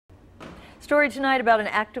story tonight about an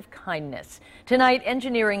act of kindness. Tonight,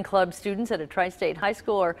 engineering club students at a Tri-State high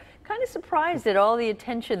school are kind of surprised at all the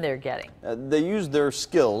attention they're getting. They use their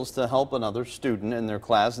skills to help another student in their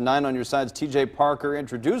class. 9 on Your Side's TJ Parker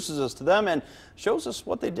introduces us to them and shows us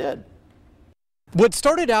what they did. What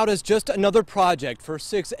started out as just another project for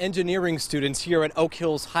 6 engineering students here at Oak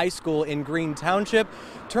Hills High School in Green Township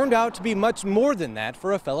turned out to be much more than that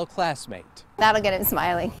for a fellow classmate. That'll get him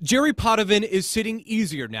smiling. Jerry Potvin is sitting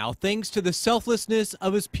easier now thanks to the selflessness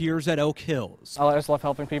of his peers at Oak Hills. I just love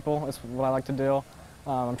helping people. It's what I like to do.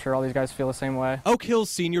 I'm sure all these guys feel the same way. Oak Hills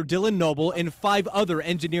senior Dylan Noble and 5 other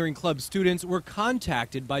engineering club students were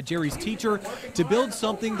contacted by Jerry's teacher to build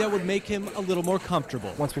something that would make him a little more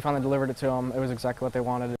comfortable. Once we finally delivered it to them, it was exactly what they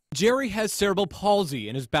wanted. Jerry has cerebral palsy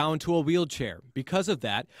and is bound to a wheelchair. Because of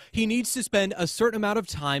that, he needs to spend a certain amount of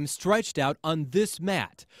time stretched out on this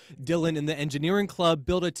mat. Dylan and the engineering club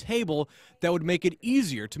built a table that would make it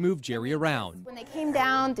easier to move Jerry around. When they came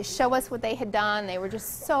down to show us what they had done, they were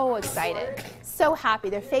just so excited, so happy.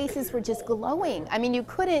 Their faces were just glowing. I mean, you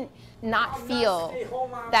couldn't not feel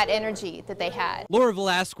that energy that they had. Laura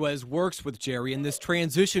Velasquez works with Jerry in this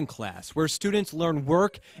transition class where students learn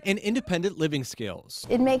work and independent living skills.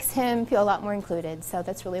 It makes him feel a lot more included, so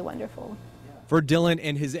that's really wonderful. For Dylan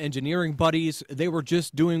and his engineering buddies, they were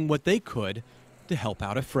just doing what they could to help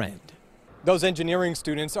out a friend. Those engineering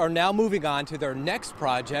students are now moving on to their next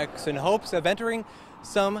projects in hopes of entering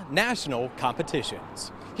some national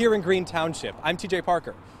competitions. Here in Green Township, I'm TJ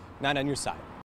Parker, 9 on Your Side.